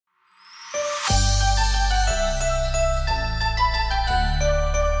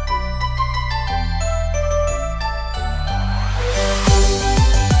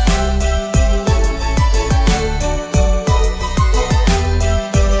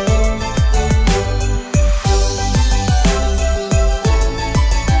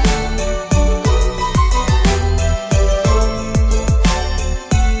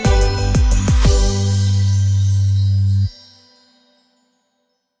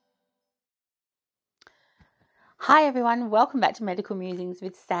Hi everyone, welcome back to Medical Musings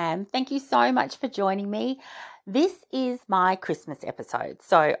with Sam. Thank you so much for joining me. This is my Christmas episode,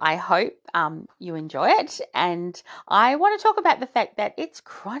 so I hope you enjoy it. And I want to talk about the fact that it's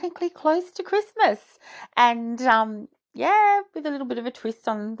chronically close to Christmas, and with a little bit of a twist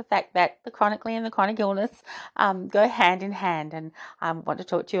on the fact that the chronically and the chronic illness go hand in hand. And I want to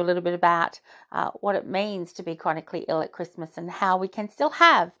talk to you a little bit about what it means to be chronically ill at Christmas and how we can still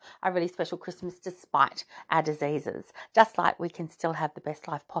have a really special Christmas despite our diseases, just like we can still have the best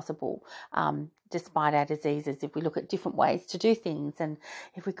life possible despite our diseases if we look at different ways to do things, and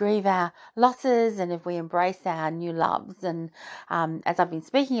if we grieve our losses and if we embrace our new loves, and as I've been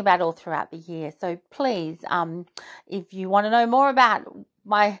speaking about all throughout the year. So please, if you want to know more about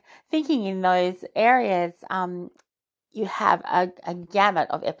my thinking in those areas, you have a gamut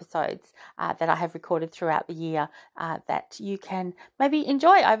of episodes that I have recorded throughout the year that you can maybe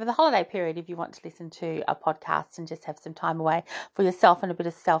enjoy over the holiday period if you want to listen to a podcast and just have some time away for yourself and a bit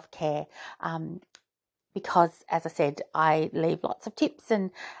of self-care. Because, as I said, I leave lots of tips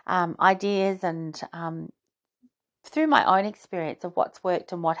and ideas and through my own experience of what's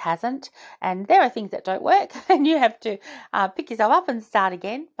worked and what hasn't. And there are things that don't work and you have to pick yourself up and start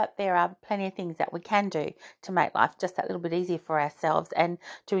again. But there are plenty of things that we can do to make life just that little bit easier for ourselves and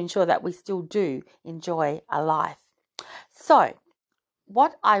to ensure that we still do enjoy a life. So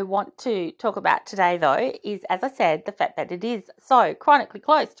what I want to talk about today, though, is, as I said, the fact that it is so chronically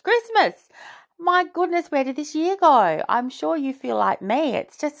close to Christmas. My goodness, where did this year go? I'm sure you feel like me.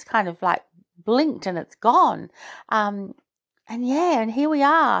 It's just kind of like blinked and it's gone. And here we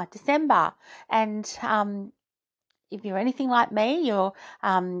are, December. And if you're anything like me, you're,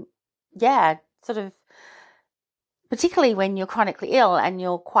 sort of, particularly when you're chronically ill and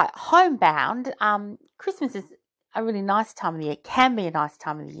you're quite homebound, Christmas is a really nice time of the year. It can be a nice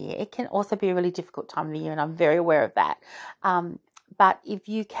time of the year. It can also be a really difficult time of the year, and I'm very aware of that. But if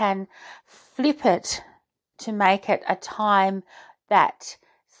you can flip it to make it a time that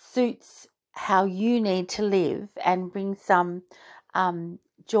suits how you need to live and bring some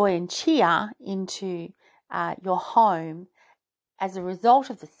joy and cheer into your home as a result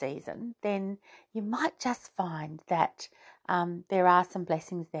of the season, then you might just find that there are some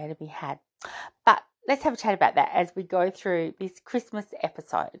blessings there to be had. But let's have a chat about that as we go through this Christmas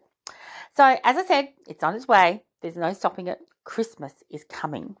episode. So, as I said, it's on its way. There's no stopping it. Christmas is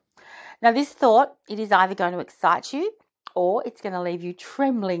coming. Now, this thought, it is either going to excite you or it's going to leave you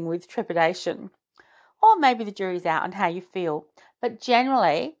trembling with trepidation. Or maybe the jury's out on how you feel. But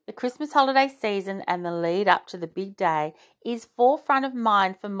generally, the Christmas holiday season and the lead up to the big day is forefront of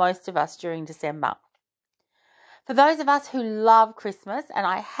mind for most of us during December. For those of us who love Christmas, and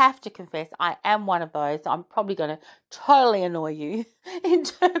I have to confess, I am one of those, so I'm probably going to totally annoy you in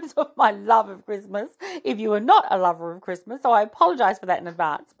terms of my love of Christmas, if you are not a lover of Christmas, so I apologise for that in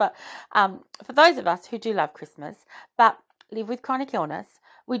advance. But for those of us who do love Christmas, but live with chronic illness,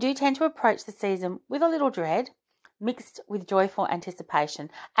 we do tend to approach the season with a little dread, mixed with joyful anticipation.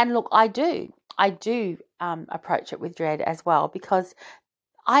 And look, I do approach it with dread as well, because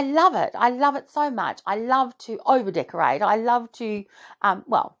I love it. I love it so much. I love to over-decorate. I love to,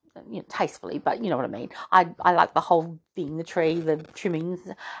 tastefully, but you know what I mean. I like the whole thing, the tree, the trimmings.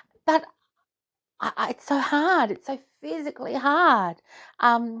 But it's so hard. It's so physically hard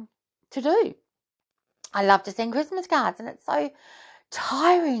to do. I love to send Christmas cards, and it's so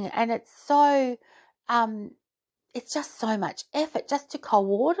tiring, and it's just so much effort just to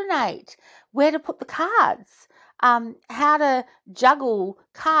coordinate where to put the cards, how to juggle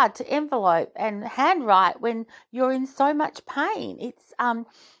card to envelope and handwrite when you're in so much pain. It's,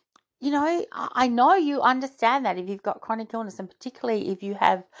 I know you understand that if you've got chronic illness, and particularly if you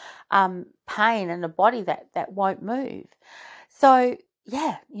have pain and a body that won't move. So,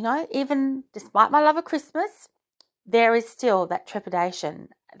 yeah, even despite my love of Christmas, there is still that trepidation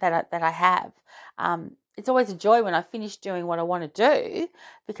that I have. It's always a joy when I finish doing what I want to do,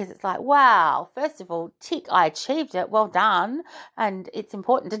 because it's like, wow, first of all, tick, I achieved it, well done. And it's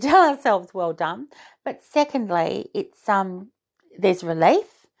important to tell ourselves well done. But secondly, it's there's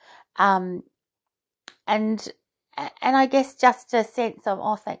relief, and I guess just a sense of,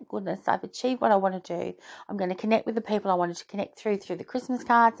 oh, thank goodness, I've achieved what I want to do. I'm going to connect with the people I wanted to connect through the Christmas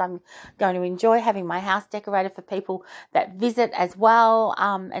cards. I'm going to enjoy having my house decorated for people that visit as well,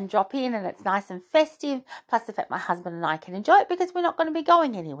 and drop in, and it's nice and festive. Plus the fact my husband and I can enjoy it because we're not going to be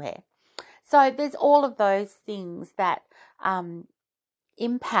going anywhere. So there's all of those things that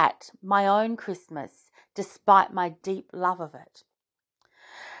impact my own Christmas despite my deep love of it.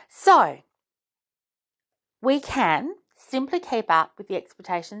 So we can simply keep up with the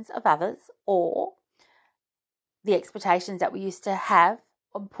expectations of others, or the expectations that we used to have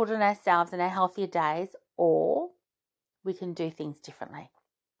or put on ourselves in our healthier days, or we can do things differently.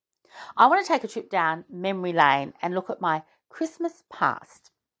 I want to take a trip down memory lane and look at my Christmas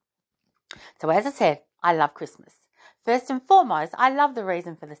past. So as I said, I love Christmas. First and foremost, I love the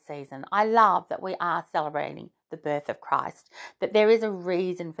reason for the season. I love that we are celebrating the birth of Christ, that there is a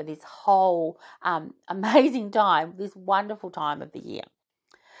reason for this whole amazing time, this wonderful time of the year.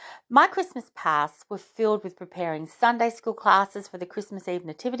 My Christmas pasts were filled with preparing Sunday school classes for the Christmas Eve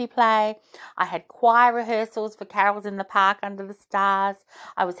nativity play. I had choir rehearsals for carols in the park under the stars.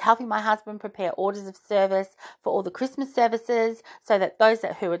 I was helping my husband prepare orders of service for all the Christmas services so that those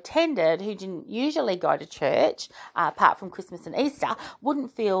who attended, who didn't usually go to church, apart from Christmas and Easter,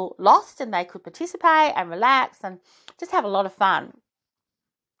 wouldn't feel lost and they could participate and relax and just have a lot of fun.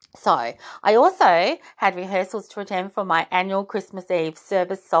 So I also had rehearsals to attend for my annual Christmas Eve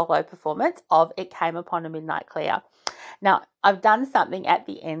service solo performance of It Came Upon a Midnight Clear. Now, I've done something at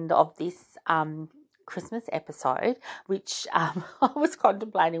the end of this Christmas episode, which I was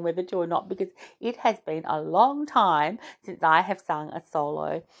contemplating whether to or not, because it has been a long time since I have sung a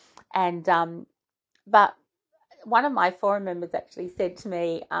solo. And but one of my forum members actually said to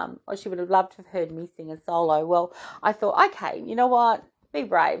me, she would have loved to have heard me sing a solo. Well, I thought, okay, you know what? Be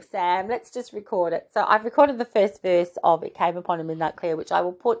brave, Sam. Let's just record it. So I've recorded the first verse of It Came Upon a Midnight Clear, which I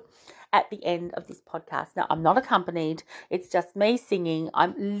will put at the end of this podcast. Now, I'm not accompanied. It's just me singing.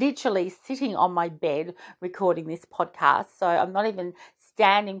 I'm literally sitting on my bed recording this podcast. So I'm not even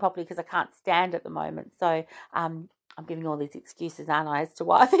standing properly because I can't stand at the moment. So I'm giving all these excuses, aren't I, as to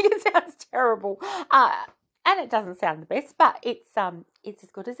why I think it sounds terrible. And it doesn't sound the best, but it's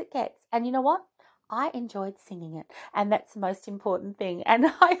as good as it gets. And you know what? I enjoyed singing it, and that's the most important thing. And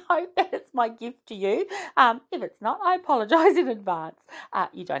I hope that it's my gift to you. If it's not, I apologise in advance.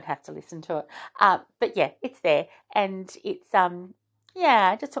 You don't have to listen to it. But yeah, it's there, and it's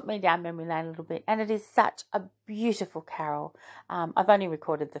it just took me down memory lane a little bit, and it is such a beautiful carol. I've only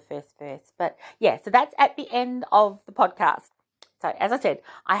recorded the first verse, but yeah, so that's at the end of the podcast. So as I said,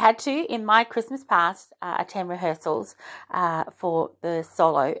 I had to, in my Christmas past, attend rehearsals for the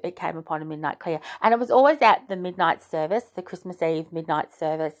solo, It Came Upon a Midnight Clear. And it was always at the midnight service, the Christmas Eve midnight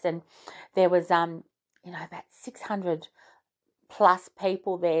service. And there was, about 600 plus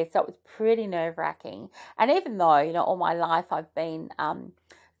people there. So it was pretty nerve-wracking. And even though, all my life I've been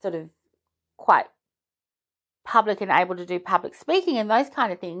sort of quite public and able to do public speaking and those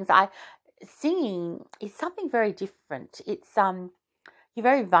kind of things, singing is something very different. It's you're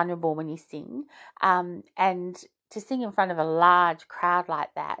very vulnerable when you sing, and to sing in front of a large crowd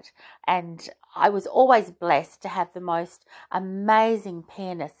like that. And I was always blessed to have the most amazing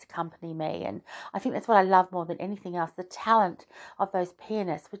pianists accompany me, and I think that's what I love more than anything else. The talent of those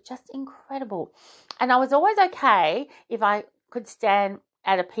pianists was just incredible, and I was always okay if I could stand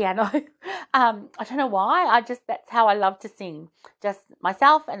at a piano. I don't know why. That's how I love to sing. Just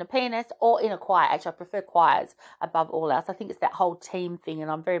myself and a pianist, or in a choir. Actually, I prefer choirs above all else. I think it's that whole team thing, and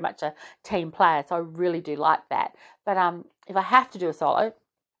I'm very much a team player, so I really do like that. But if I have to do a solo,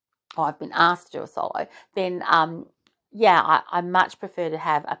 or I've been asked to do a solo, then I much prefer to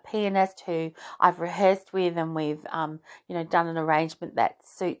have a pianist who I've rehearsed with, and we've done an arrangement that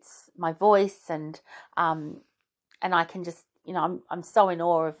suits my voice, and I can just, I'm so in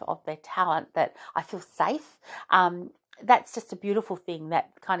awe of their talent that I feel safe. That's just a beautiful thing,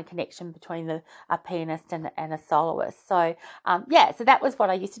 that kind of connection between a pianist and a soloist. So, so that was what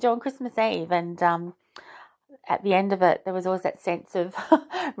I used to do on Christmas Eve. And at the end of it, there was always that sense of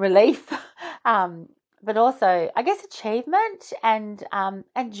relief, but also, I guess, achievement and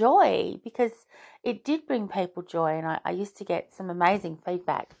joy, because it did bring people joy. And I used to get some amazing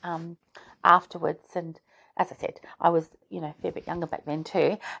feedback afterwards. And as I said, I was, a fair bit younger back then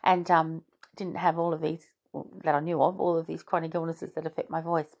too, and didn't have all of these, that I knew of, all of these chronic illnesses that affect my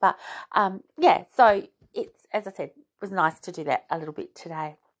voice. But so it's, as I said, it was nice to do that a little bit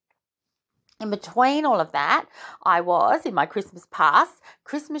today. In between all of that, I was, in my Christmas past,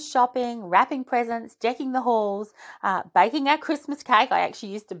 Christmas shopping, wrapping presents, decking the halls, baking our Christmas cake. I actually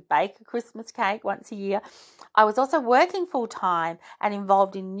used to bake a Christmas cake once a year. I was also working full-time and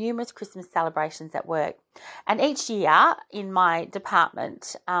involved in numerous Christmas celebrations at work. And each year in my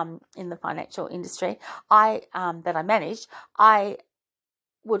department, in the financial industry, that I managed, I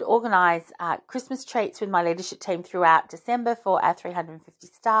would organise Christmas treats with my leadership team throughout December for our 350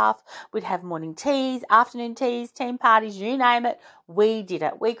 staff. We'd have morning teas, afternoon teas, team parties, you name it. We did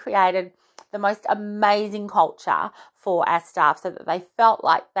it. We created the most amazing culture for our staff so that they felt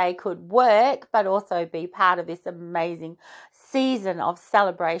like they could work but also be part of this amazing season of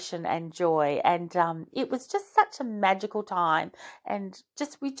celebration and joy, and it was just such a magical time, and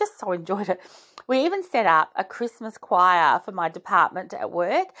we just so enjoyed it. We even set up a Christmas choir for my department at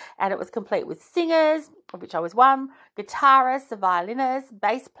work, and it was complete with singers, of which I was one, guitarists, a violinist,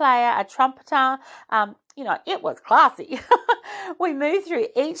 bass player, a trumpeter. It was classy. We moved through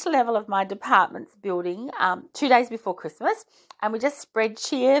each level of my department's building 2 days before Christmas, and we just spread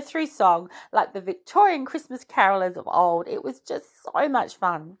cheer through song like the Victorian Christmas carolers of old. It was just so much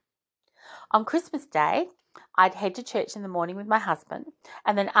fun. On Christmas Day, I'd head to church in the morning with my husband,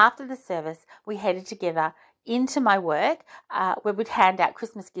 and then after the service, we headed together into my work where we'd hand out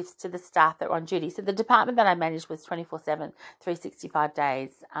Christmas gifts to the staff that were on duty. So the department that I managed was 24/7, 365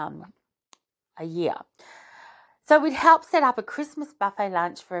 days a year. So we'd help set up a Christmas buffet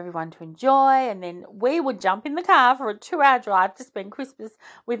lunch for everyone to enjoy, and then we would jump in the car for a 2-hour drive to spend Christmas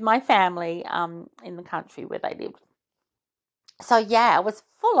with my family in the country where they lived. So yeah, it was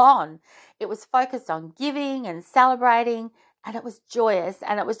full on. It was focused on giving and celebrating, and it was joyous,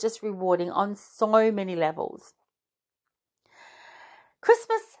 and it was just rewarding on so many levels.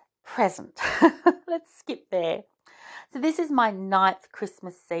 Christmas present. Let's skip there. So this is my 9th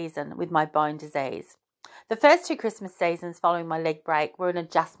Christmas season with my bone disease. The first 2 Christmas seasons following my leg break were an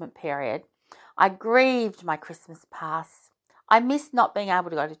adjustment period. I grieved my Christmas past. I missed not being able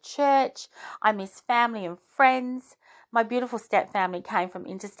to go to church. I missed family and friends. My beautiful step family came from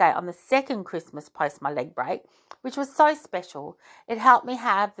interstate on the second Christmas post my leg break, which was so special. It helped me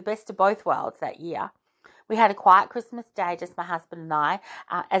have the best of both worlds that year. We had a quiet Christmas day, just my husband and I,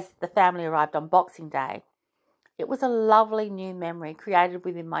 as the family arrived on Boxing Day. It was a lovely new memory created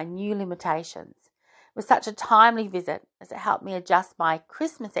within my new limitations. It was such a timely visit as it helped me adjust my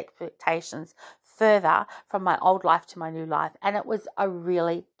Christmas expectations further from my old life to my new life, and it was a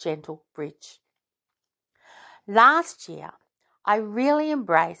really gentle bridge. Last year, I really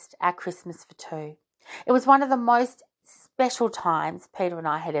embraced our Christmas for 2. It was one of the most special times Peter and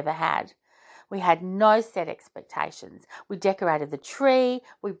I had ever had. We had no set expectations. We decorated the tree.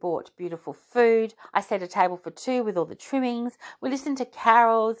 We bought beautiful food. I set a table for 2 with all the trimmings. We listened to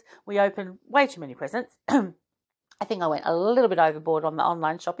carols. We opened way too many presents. I think I went a little bit overboard on the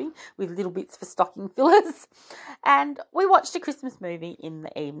online shopping with little bits for stocking fillers. And we watched a Christmas movie in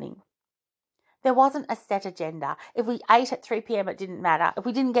the evening. There wasn't a set agenda. If we ate at 3 p.m, it didn't matter. If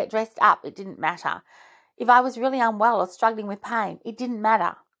we didn't get dressed up, it didn't matter. If I was really unwell or struggling with pain, it didn't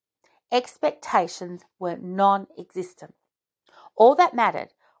matter. Expectations were non-existent. All that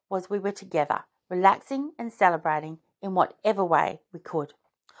mattered was we were together, relaxing and celebrating in whatever way we could.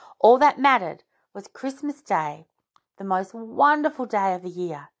 All that mattered was Christmas Day, the most wonderful day of the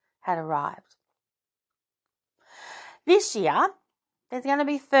year, had arrived. This year, there's going to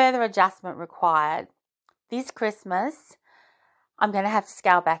be further adjustment required. This Christmas, I'm going to have to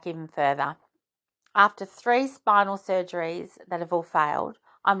scale back even further. After 3 spinal surgeries that have all failed,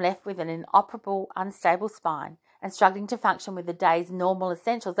 I'm left with an inoperable, unstable spine and struggling to function with the day's normal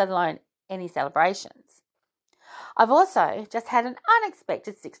essentials, let alone any celebrations. I've also just had an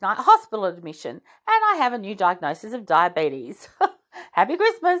unexpected 6-night hospital admission, and I have a new diagnosis of diabetes. Happy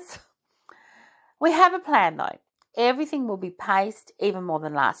Christmas! We have a plan though. Everything will be paced even more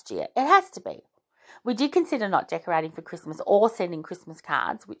than last year. It has to be. We did consider not decorating for Christmas or sending Christmas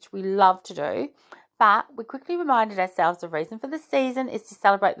cards, which we love to do, but we quickly reminded ourselves the reason for the season is to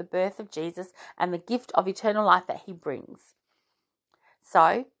celebrate the birth of Jesus and the gift of eternal life that he brings.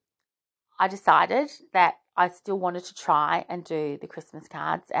 So I decided that I still wanted to try and do the Christmas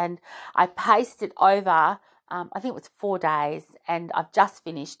cards, and I paced it over, I think it was 4 days, and I've just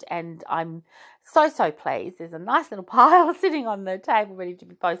finished, and I'm so pleased. There's a nice little pile sitting on the table ready to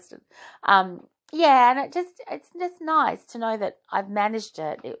be posted. And it's just nice to know that I've managed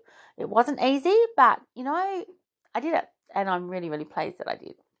it. It wasn't easy, but, I did it, and I'm really, really pleased that I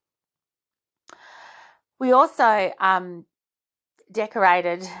did. We also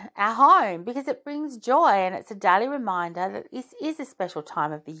decorated our home because it brings joy, and it's a daily reminder that this is a special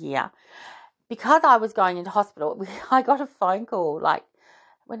time of the year. Because I was going into hospital, I got a phone call, like,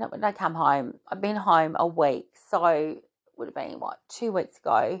 when I come home. I've been home a week, so it would have been, 2 weeks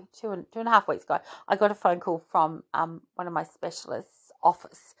ago, two and a half weeks ago, I got a phone call from one of my specialists'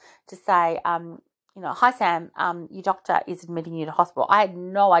 office to say, hi Sam, your doctor is admitting you to hospital. I had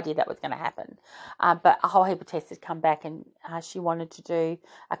no idea that was going to happen, but a whole heap of tests had come back, and she wanted to do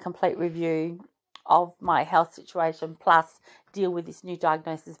a complete review of my health situation, plus deal with this new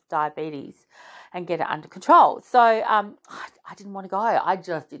diagnosis of diabetes and get it under control. So I didn't want to go. I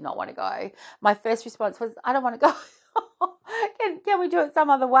just did not want to go. My first response was, I don't want to go. Can we do it some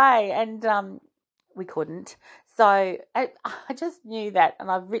other way? And we couldn't. So So I just knew that, and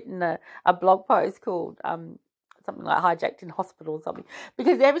I've written a blog post called something like "Hijacked in Hospital" or something,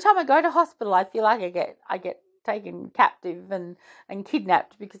 because every time I go to hospital, I feel like I get taken captive and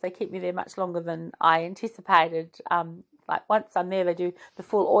kidnapped, because they keep me there much longer than I anticipated. Like once I'm there, they do the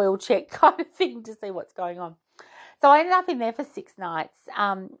full oil check kind of thing to see what's going on. So I ended up in there for 6 nights.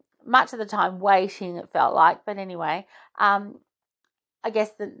 Much of the time waiting, it felt like, but anyway. I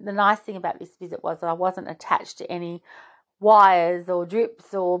guess the nice thing about this visit was that I wasn't attached to any wires or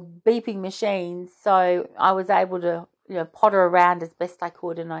drips or beeping machines, so I was able to potter around as best I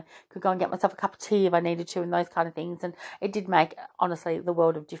could, and I could go and get myself a cup of tea if I needed to, and those kind of things. And it did make, honestly, the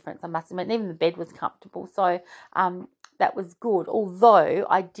world of difference, I must admit. And even the bed was comfortable, so that was good, although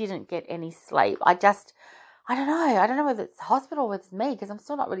I didn't get any sleep. I don't know whether it's the hospital or whether it's me, because I'm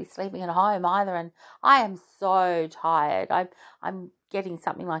still not really sleeping at home either, and I am so tired. I'm getting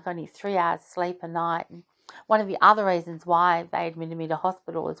something like only 3 hours sleep a night. And one of the other reasons why they admitted me to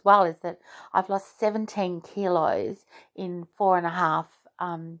hospital as well is that I've lost 17 kilos in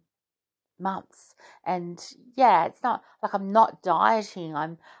 4.5 months. And yeah, it's not like I'm not dieting.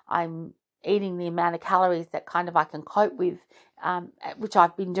 I'm eating the amount of calories that kind of I can cope with, which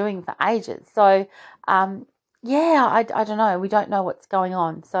I've been doing for ages. So yeah, I don't know. We don't know what's going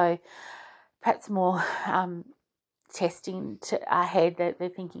on. So perhaps more testing ahead. That they're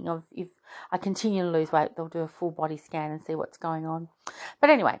thinking of, if I continue to lose weight, they'll do a full body scan and see what's going on. But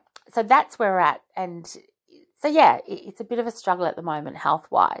anyway, so that's where we're at. And so yeah, it's a bit of a struggle at the moment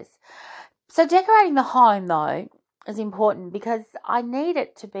health-wise. So decorating the home, though, is important, because I need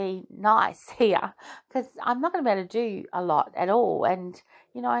it to be nice here, because I'm not going to be able to do a lot at all. And,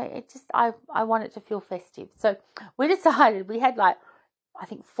 I want it to feel festive. So we decided, we had I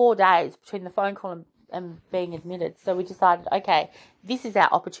think 4 days between the phone call and being admitted. So we decided, okay, this is our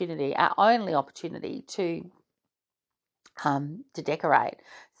opportunity, our only opportunity to decorate.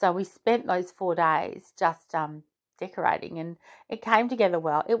 So we spent those 4 days just decorating, and it came together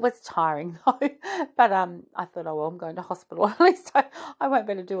well. It was tiring though, but I thought, oh well, I'm going to hospital, at least I won't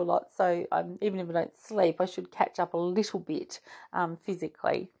be able to do a lot. So even if I don't sleep, I should catch up a little bit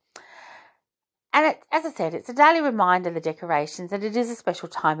physically. And as I said, it's a daily reminder, the decorations, that it is a special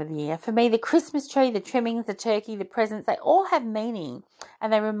time of the year. For me, the Christmas tree, the trimmings, the turkey, the presents, they all have meaning,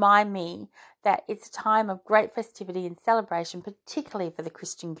 and they remind me that it's a time of great festivity and celebration, particularly for the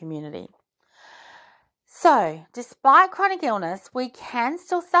Christian community. So, despite chronic illness, we can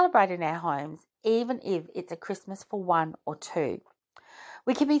still celebrate in our homes, even if it's a Christmas for 1 or 2.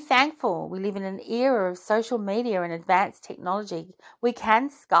 We can be thankful. We live in an era of social media and advanced technology. We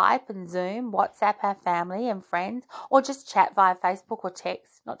can Skype and Zoom, WhatsApp our family and friends, or just chat via Facebook or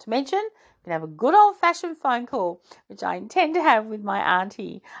text. Not to mention, we can have a good old-fashioned phone call, which I intend to have with my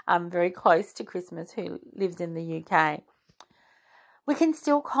auntie very close to Christmas, who lives in the UK. We can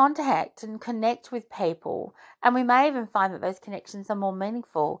still contact and connect with people, and we may even find that those connections are more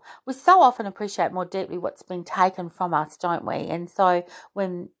meaningful. We so often appreciate more deeply what's been taken from us, don't we? And so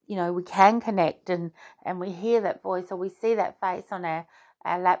when, we can connect and we hear that voice, or we see that face on our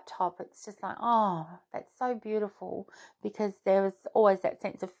laptop, it's just like, oh, that's so beautiful, because there is always that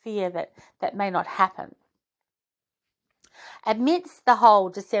sense of fear that may not happen. Amidst the whole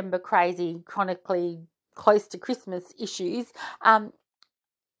December crazy, chronically close to Christmas issues,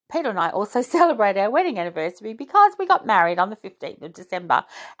 Peter and I also celebrate our wedding anniversary, because we got married on the 15th of December.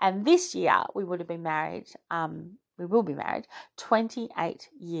 And this year we will be married 28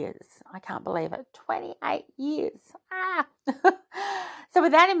 years. I can't believe it. 28 years. So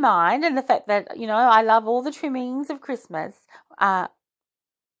with that in mind, and the fact that, I love all the trimmings of Christmas,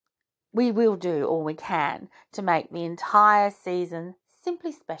 we will do all we can to make the entire season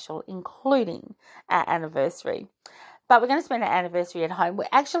simply special, including our anniversary. But we're going to spend our anniversary at home. We're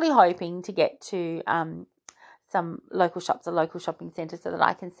actually hoping to get to some local shops, a local shopping centre, so that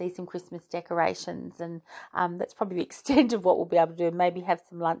I can see some Christmas decorations. And that's probably the extent of what we'll be able to do. Maybe have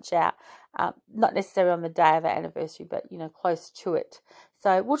some lunch out, not necessarily on the day of our anniversary, but, close to it.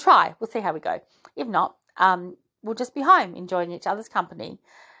 So we'll try. We'll see how we go. If not, we'll just be home enjoying each other's company.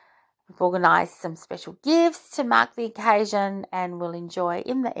 We've organised some special gifts to mark the occasion, and we'll enjoy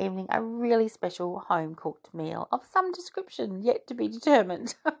in the evening a really special home-cooked meal of some description, yet to be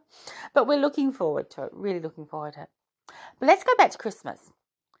determined. But we're looking forward to it, really looking forward to it. But let's go back to Christmas.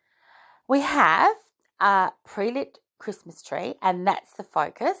 We have a pre-lit Christmas tree, and that's the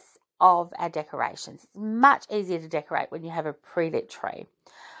focus of our decorations. It's much easier to decorate when you have a pre-lit tree.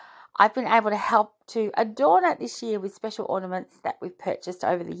 I've been able to help to adorn it this year with special ornaments that we've purchased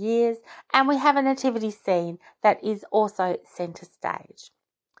over the years, and we have a nativity scene that is also centre stage.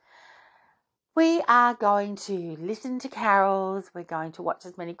 We are going to listen to carols. We're going to watch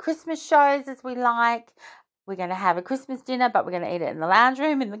as many Christmas shows as we like. We're going to have a Christmas dinner, but we're going to eat it in the lounge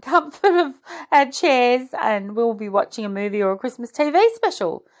room in the comfort of our chairs, and we'll be watching a movie or a Christmas TV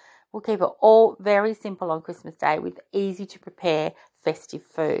special. We'll keep it all very simple on Christmas Day with easy to prepare festive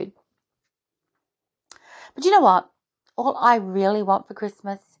food. But you know what? All I really want for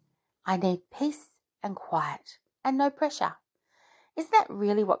Christmas, I need peace and quiet and no pressure. Isn't that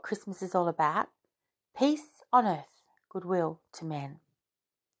really what Christmas is all about? Peace on earth, goodwill to men.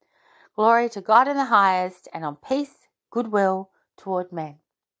 Glory to God in the highest, and on peace, goodwill toward men.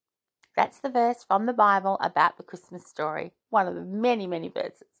 That's the verse from the Bible about the Christmas story. One of the many, many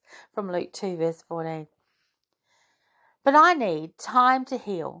verses from Luke 2, verse 14. But I need time to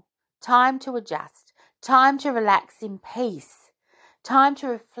heal, time to adjust, time to relax in peace, time to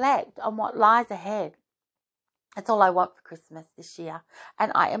reflect on what lies ahead. That's all I want for Christmas this year,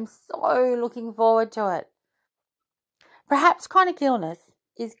 and I am so looking forward to it. Perhaps chronic illness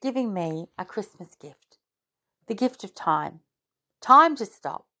is giving me a Christmas gift, the gift of time. Time to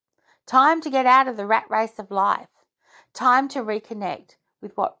stop, time to get out of the rat race of life, time to reconnect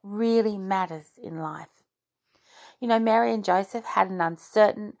with what really matters in life. You know, Mary and Joseph had an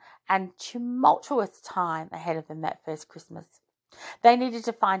uncertain and tumultuous time ahead of them that first Christmas. They needed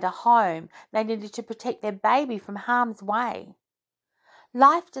to find a home. They needed to protect their baby from harm's way.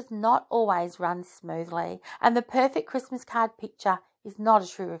 Life does not always run smoothly, and the perfect Christmas card picture is not a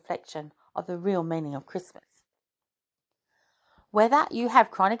true reflection of the real meaning of Christmas. Whether you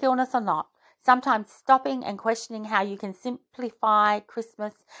have chronic illness or not, sometimes stopping and questioning how you can simplify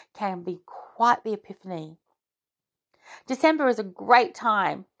Christmas can be quite the epiphany. December is a great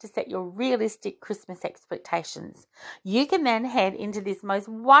time to set your realistic Christmas expectations. You can then head into this most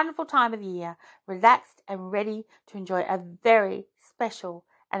wonderful time of the year, relaxed and ready to enjoy a very special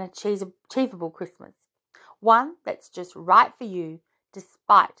and achievable Christmas. One that's just right for you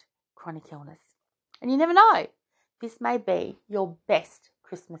despite chronic illness. And you never know, this may be your best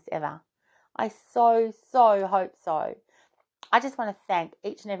Christmas ever. I so hope so. I just want to thank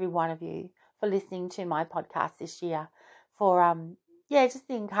each and every one of you for listening to my podcast this year, for just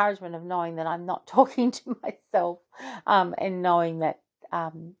the encouragement of knowing that I'm not talking to myself, and knowing that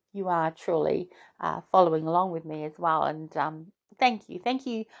you are truly following along with me as well. And thank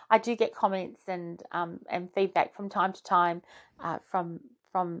you. I do get comments and feedback from time to time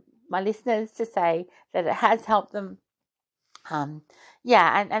from my listeners to say that it has helped them. And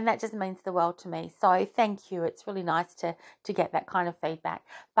that just means the world to me. So thank you. It's really nice to get that kind of feedback.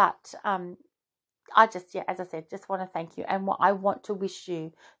 But I just, as I said, just want to thank you. And I want to wish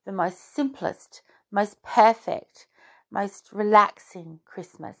you the most simplest, most perfect, most relaxing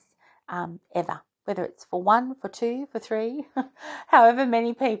Christmas ever. Whether it's for one, for two, for three, however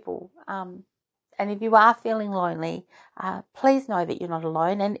many people. And if you are feeling lonely, please know that you're not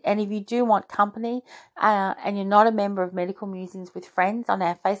alone. And if you do want company and you're not a member of Medical Musings with Friends on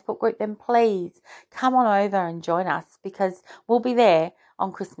our Facebook group, then please come on over and join us, because we'll be there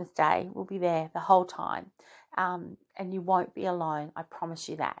on Christmas Day. We'll be there the whole time. And you won't be alone. I promise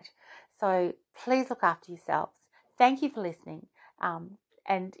you that. So please look after yourselves. Thank you for listening.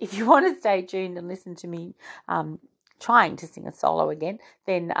 And if you want to stay tuned and listen to me trying to sing a solo again,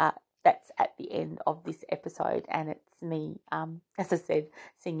 then that's at the end of this episode, and it's me, as I said,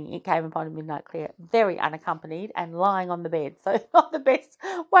 singing It Came Upon a Midnight Clear, very unaccompanied and lying on the bed. So not the best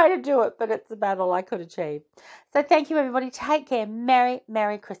way to do it, but it's about all I could achieve. So thank you, everybody. Take care. Merry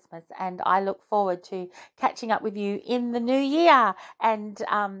Christmas. And I look forward to catching up with you in the new year. And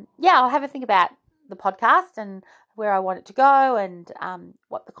I'll have a think about the podcast and where I want it to go, and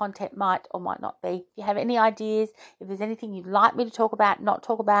what the content might or might not be. If you have any ideas, if there's anything you'd like me to talk about, not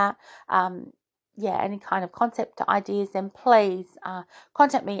talk about, any kind of concept ideas, then please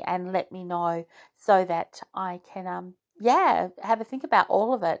contact me and let me know, so that I can have a think about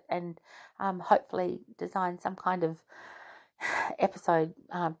all of it, and hopefully design some kind of episode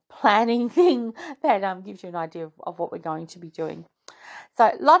planning thing that gives you an idea of what we're going to be doing.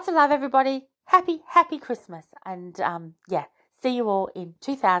 So lots of love, everybody. Happy Christmas. And see you all in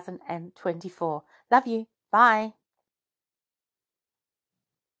 2024. Love you. Bye.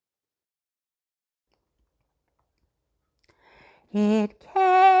 It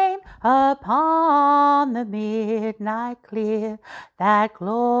came upon the midnight clear, that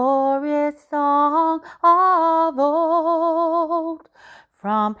glorious song of old,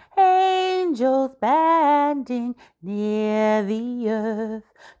 from angels banding near the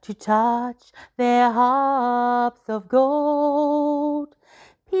earth to touch their harps of gold.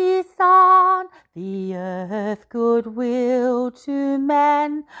 Peace on the earth, goodwill to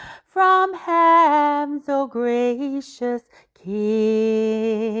man, from Ham's, O gracious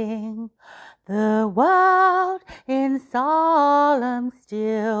King. The world in solemn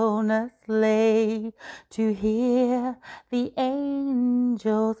stillness lay to hear the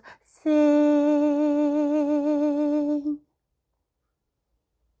angels sing.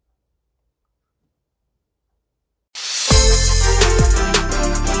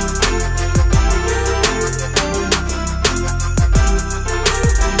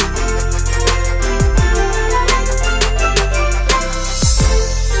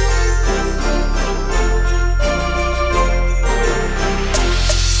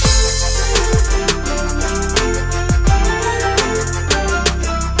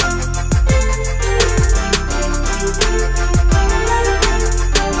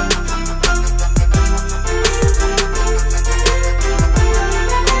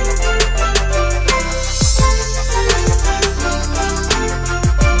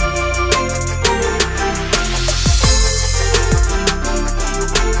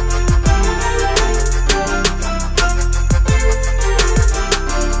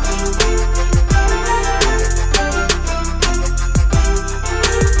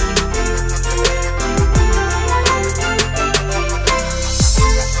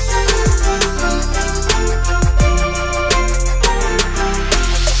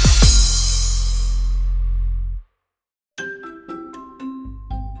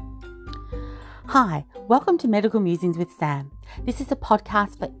 Hi, welcome to Medical Musings with Sam. This is a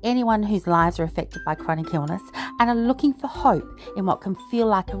podcast for anyone whose lives are affected by chronic illness and are looking for hope in what can feel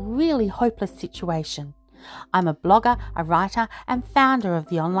like a really hopeless situation. I'm a blogger, a writer, and founder of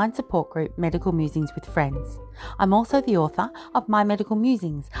the online support group Medical Musings with Friends. I'm also the author of My Medical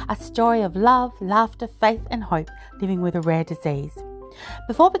Musings, a story of love, laughter, faith, and hope living with a rare disease.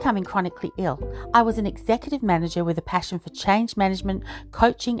 Before becoming chronically ill, I was an executive manager with a passion for change management,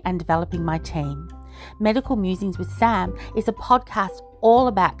 coaching, and developing my team. Medical Musings with Sam is a podcast all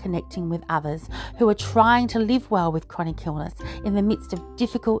about connecting with others who are trying to live well with chronic illness in the midst of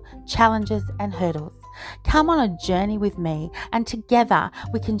difficult challenges and hurdles. Come on a journey with me, and together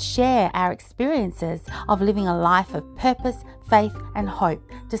we can share our experiences of living a life of purpose, faith, and hope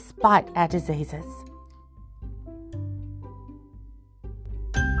despite our diseases.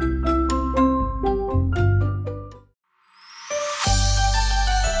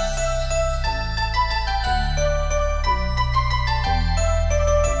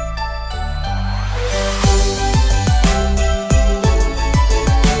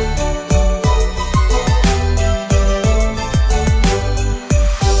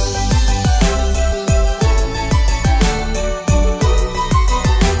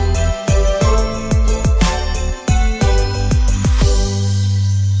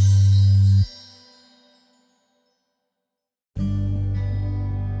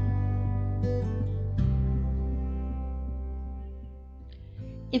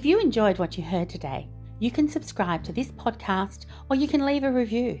 If you enjoyed what you heard today, you can subscribe to this podcast or you can leave a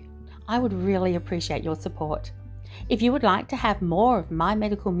review. I would really appreciate your support. If you would like to have more of my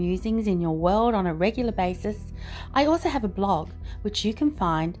medical musings in your world on a regular basis, I also have a blog which you can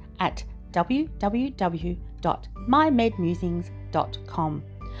find at www.mymedmusings.com.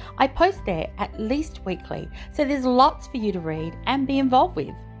 I post there at least weekly, so there's lots for you to read and be involved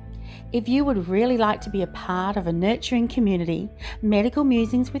with. If you would really like to be a part of a nurturing community, Medical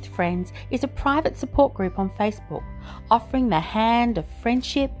Musings with Friends is a private support group on Facebook, offering the hand of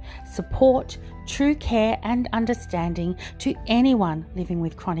friendship, support, true care and understanding to anyone living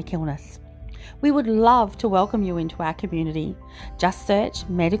with chronic illness. We would love to welcome you into our community. Just search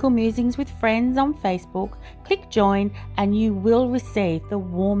Medical Musings with Friends on Facebook, click join, and you will receive the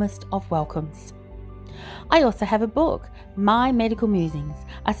warmest of welcomes. I also have a book, My Medical Musings,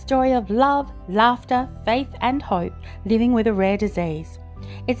 a story of love, laughter, faith and hope living with a rare disease.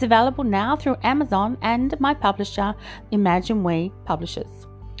 It's available now through Amazon and my publisher, Imagine We Publishers.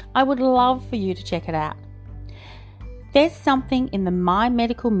 I would love for you to check it out. There's something in the My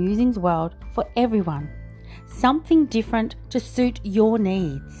Medical Musings world for everyone, something different to suit your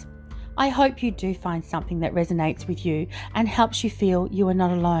needs. I hope you do find something that resonates with you and helps you feel you are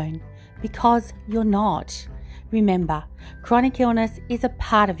not alone, because you're not. Remember, chronic illness is a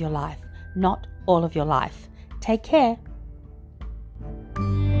part of your life, not all of your life. Take care.